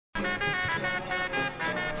This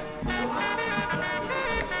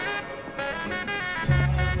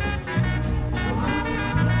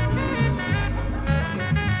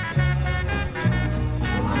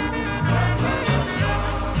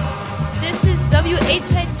is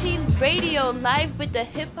WHIT Radio live with the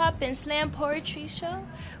Hip Hop and Slam Poetry Show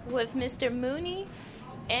with Mr. Mooney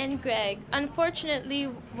and Greg. Unfortunately,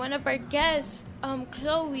 one of our guests,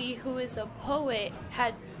 Chloe, who is a poet,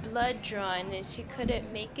 had blood drawn and she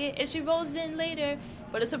couldn't make it. And she rolls in later,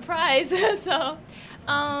 but a surprise. So,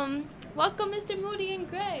 welcome, Mr. Mooney and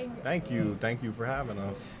Greg. Thank you for having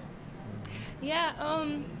us. Yeah,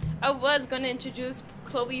 I was going to introduce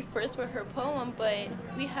Chloe first with her poem, but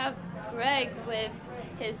we have Greg with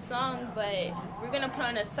his song, but we're going to put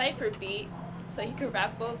on a cypher beat so he can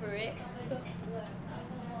rap over it. So,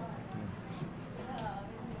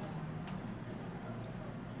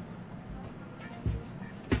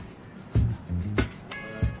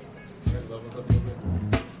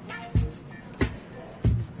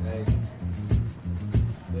 Hey,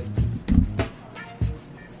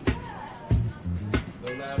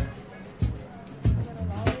 no louder.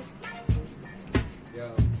 Yo.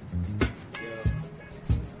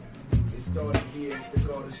 It started here, the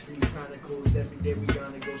Garden Street Chronicles. Every day we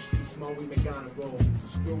gonna go street small, we make honor roll.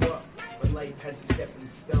 Screw up, but life has its stepping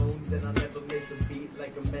stones, and I'll never miss a beat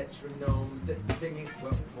like a metronome. Singing,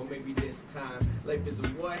 well, or maybe this time. Life is a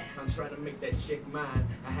what? I'm trying to make that chick mine.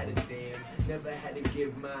 I had a damn, never had to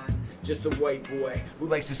give mine. Just a white boy who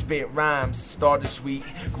likes to spit rhymes. Started sweet,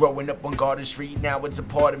 growing up on Garden Street. Now it's a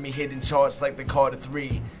part of me hitting charts like the Carter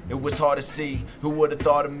 3. It was hard to see who would have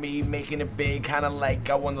thought of me making it big, kinda like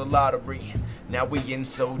I won the lottery. Now we in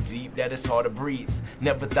so deep that it's hard to breathe.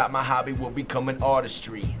 Never thought my hobby would become an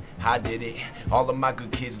artistry. I did it, all of my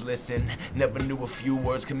good kids listen. Never knew a few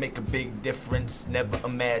words could make a big difference. Never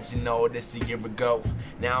imagined all this a year ago.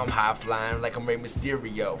 Now I'm high flying like I'm Rey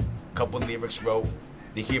Mysterio. Couple lyrics wrote,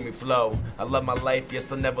 they hear me flow. I love my life,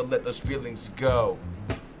 yes, I'll never let those feelings go.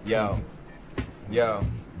 Yo,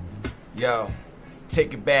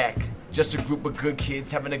 take it back. Just a group of good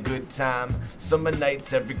kids having a good time. Summer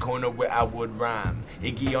nights, every corner where I would rhyme.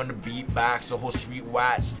 Iggy on the beatbox, the whole street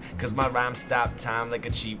watched. Cause my rhyme stopped time like a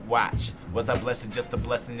cheap watch. Was I blessed, just a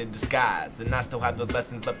blessing in disguise? And I still have those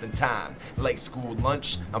lessons left in time. Like school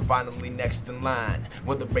lunch, I'm finally next in line.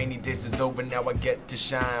 When the rainy days is over, now I get to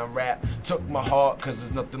shine. Rap took my heart, cause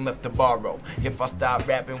there's nothing left to borrow. If I stop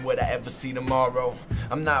rapping, would I ever see tomorrow?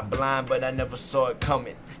 I'm not blind, but I never saw it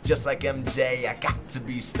coming. Just like MJ, I got to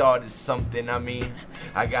be started something. I mean,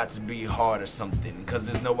 I got to be hard or something. Cause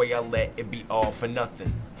there's no way I'll let it be all for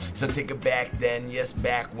nothing. So take it back then, yes,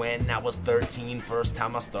 back when I was 13, first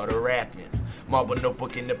time I started rapping. Marble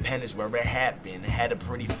notebook independence where it happened. Had a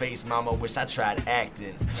pretty face, mama, wish I tried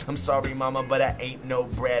acting. I'm sorry, mama, but I ain't no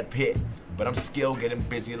Brad Pitt. But I'm still getting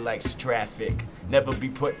busy like traffic. Never be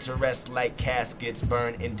put to rest like caskets.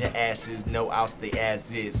 Burn into ashes, no, I'll stay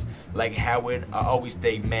as is. Like Howard, I always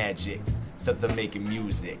stay magic. Except I'm making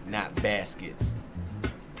music, not baskets.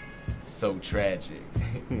 So tragic.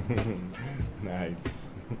 Nice.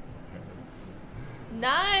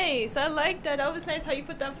 nice. I like that. That was nice how you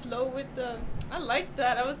put that flow with the... I like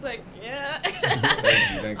that. I was like, yeah.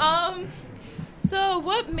 Thank you. So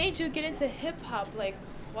what made you get into hip-hop? Like,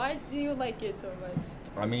 why do you like it so much?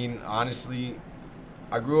 I mean, honestly,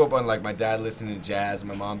 I grew up on like my dad listening to jazz,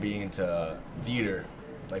 my mom being into theater,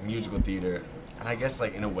 like musical theater. And I guess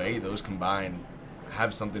like in a way those combined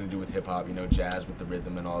have something to do with hip hop, you know, jazz with the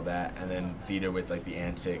rhythm and all that, and then theater with like the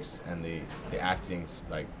antics and the acting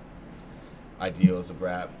like ideals of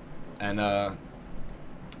rap. And I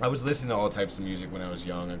was listening to all types of music when I was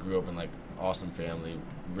young. I grew up in like awesome family,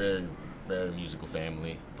 very, very musical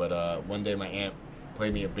family. But one day my aunt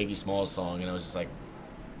played me a Biggie Smalls song, and I was just like,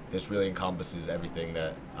 this really encompasses everything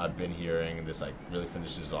that I've been hearing, and this like really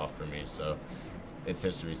finishes off for me. So it's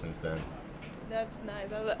history since then. That's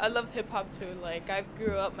nice. I love hip-hop too. Like, I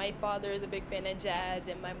grew up, my father is a big fan of jazz,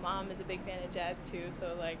 and my mom is a big fan of jazz too.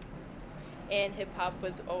 So like, and hip-hop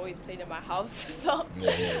was always played in my house. So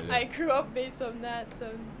Yeah. I grew up based on that.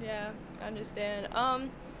 So yeah, I understand.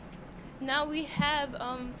 Now we have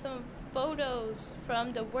some photos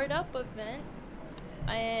from the Word Up event,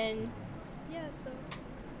 and yeah, so.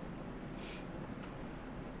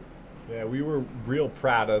 Yeah, we were real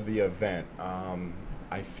proud of the event.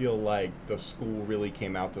 I feel like the school really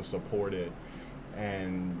came out to support it,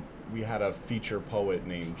 and we had a feature poet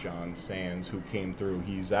named John Sands who came through.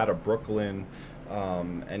 He's out of Brooklyn,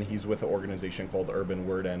 and he's with an organization called Urban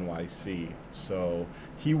Word NYC. So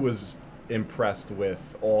he was impressed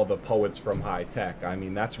with all the poets from high tech. I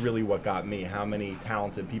mean, that's really what got me. How many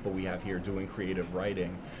talented people we have here doing creative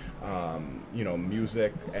writing,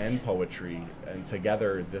 music and poetry, and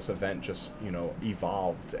together this event just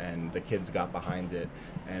evolved, and the kids got behind it,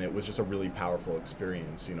 and it was just a really powerful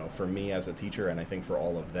experience, for me as a teacher, and I think for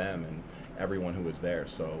all of them and everyone who was there.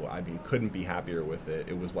 So I mean, couldn't be happier with it.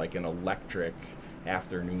 It was like an electric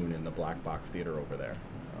afternoon in the Black Box Theater over there.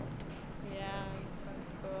 Yeah, sounds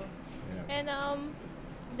cool. Yeah. And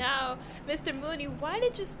now, Mr. Mooney, why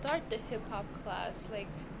did you start the hip hop class, like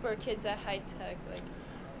for kids at high tech? Like,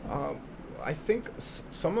 I think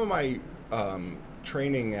some of my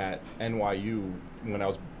training at NYU, when I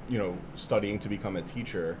was studying to become a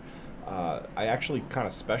teacher, I actually kind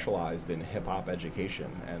of specialized in hip-hop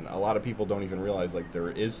education, and a lot of people don't even realize like there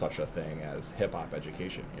is such a thing as hip-hop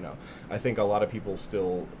education. I think a lot of people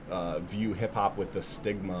still view hip-hop with the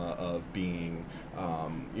stigma of being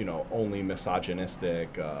only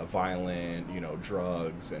misogynistic, violent,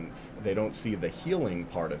 drugs, and they don't see the healing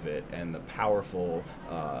part of it and the powerful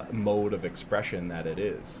mode of expression that it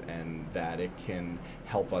is, and that it can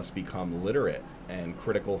help us become literate and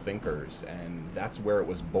critical thinkers, and that's where it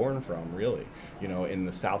was born from, really, in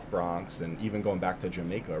the South Bronx, and even going back to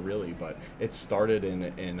Jamaica, really. But it started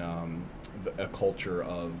in a culture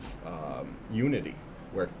of unity,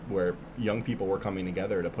 where young people were coming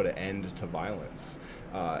together to put an end to violence.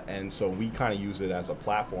 And so we kind of use it as a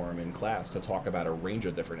platform in class to talk about a range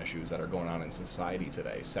of different issues that are going on in society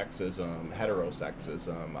today: sexism,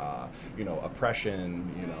 heterosexism,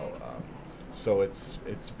 oppression, so it's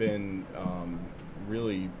been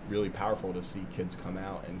really, really powerful to see kids come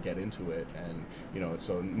out and get into it, and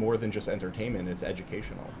so more than just entertainment, it's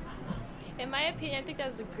educational. in my opinion, I think that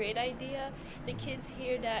was a great idea. The kids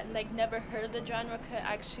here that never heard of the genre could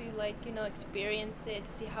actually experience it,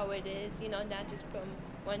 see how it is, not just from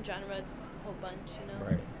one genre, it's a whole bunch,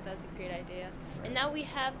 Right. So that's a great idea. Right. And now we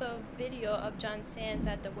have a video of John Sands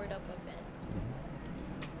at the Word Up event.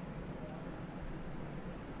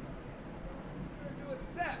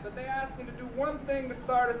 But they asked me to do one thing to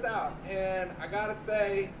start us out, and I gotta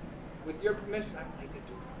say, with your permission, I'd like to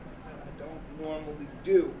do something that I don't normally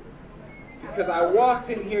do, because I walked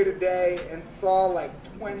in here today and saw like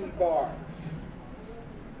 20 bars.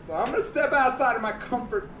 So I'm gonna step outside of my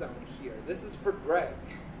comfort zone here. This is for Greg.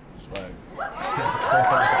 Swag.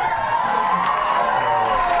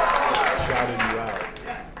 Shouted you out.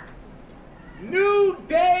 New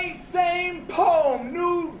day, same poem.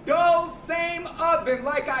 New dough, same oven.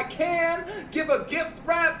 Like I can give a gift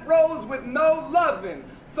wrap rose with no loving.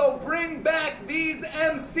 So bring back these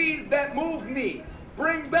MCs that move me.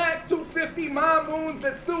 Bring back 250 moons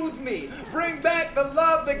that soothe me. Bring back the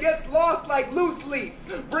love that gets lost like loose leaf.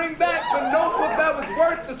 Bring back the notebook that was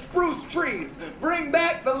worth the spruce trees. Bring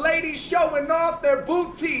back the ladies showing off their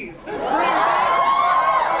booties. Bring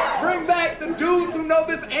back the dudes who know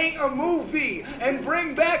this ain't a movie. And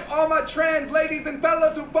bring back all my trans ladies and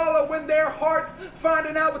fellas who follow in their hearts,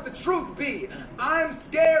 finding out what the truth be. I'm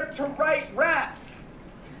scared to write raps.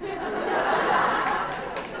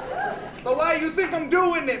 So why you think I'm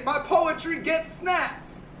doing it? My poetry gets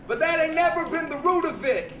snaps. But that ain't never been the root of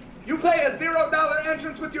it. You pay a $0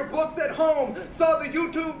 entrance with your books at home, saw the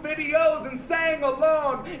YouTube videos and sang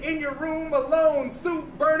along. In your room alone,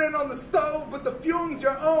 soup burning on the stove, but the fumes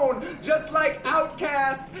your own. Just like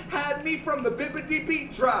Outkast had me from the Bibbidi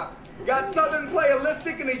Beat drop. Got Southern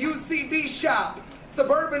Playalistic in a UCD shop.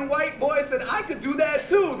 Suburban white boy said I could do that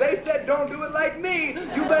too. They said don't do it like me,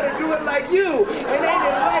 you better do it like you. And ain't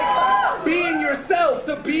it like being yourself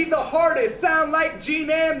to be the hardest? Sound like Jean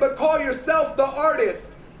Ann but call yourself the artist.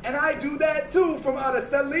 And I do that too, from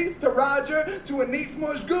Aracelis to Roger to Anis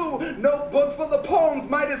Mojgoo. Notebook full of poems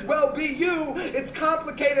might as well be you. It's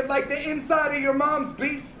complicated like the inside of your mom's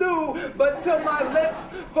beef stew. But till my lips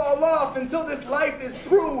fall off, until this life is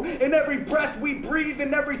through. In every breath we breathe,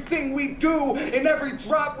 in everything we do. In every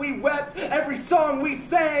drop we wept, every song we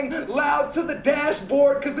sang. Loud to the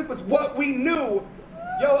dashboard, cause it was what we knew.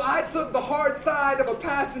 Yo, I took the hard side of a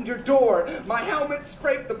passenger door. My helmet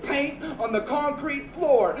scraped the paint on the concrete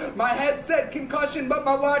floor. My head said concussion, but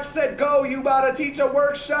my watch said go. You about to teach a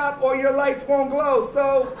workshop or your lights won't glow,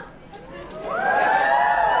 so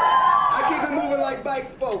I keep it moving like bike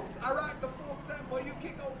spokes. I rock the full set, boy, you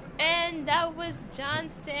kick open. And that was John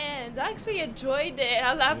Sands. I actually enjoyed it.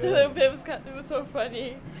 I laughed a little bit. It was so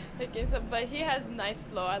funny. But he has a nice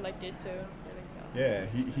flow. I liked it too. It's really cool. Yeah,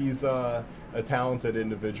 he's a talented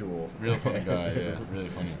individual. Real funny guy, yeah, really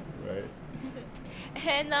funny. Right.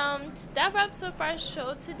 And that wraps up our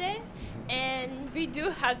show today. And we do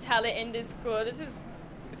have talent in this school. This is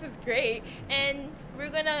great. And we're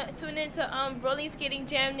gonna tune into Rolling Skating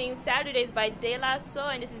Jam named Saturdays by De La Soul,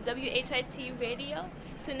 and this is WHIT Radio.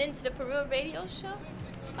 Tune into the For Real Radio Show.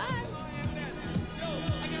 Bye.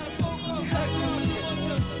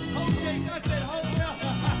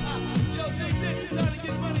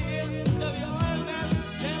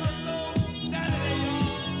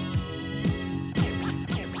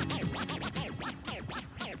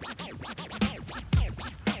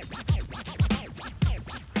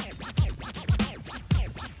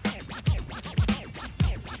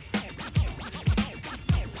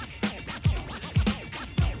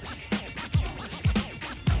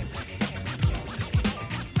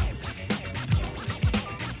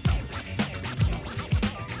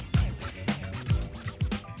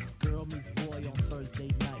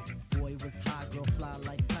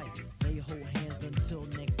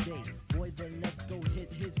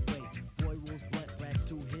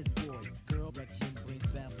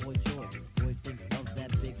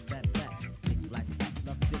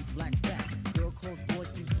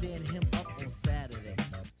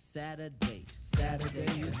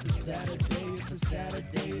 Saturday, it's a Saturday, it's a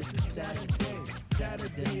Saturday, it's a Saturday.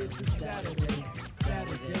 Saturday, it's a Saturday.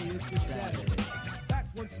 Saturday, it's a Saturday. Back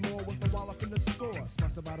once more with the wall up in the score.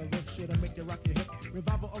 Smash about a riff sure to make you rock your hip.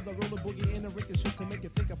 Revival of the roller boogie in a ricochet to make you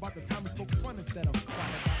think about the time we spoke fun instead of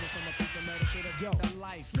fun. From a piece of metal should have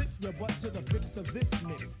yo. Slip your butt to the fix of this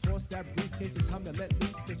mix. Toss that briefcase, it's time to let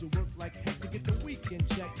loose. Cause you work like heck to get the weekend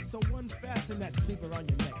check. So unfasten that sleeper on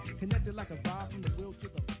your neck. Connected like a vibe from the wheel to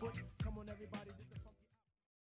the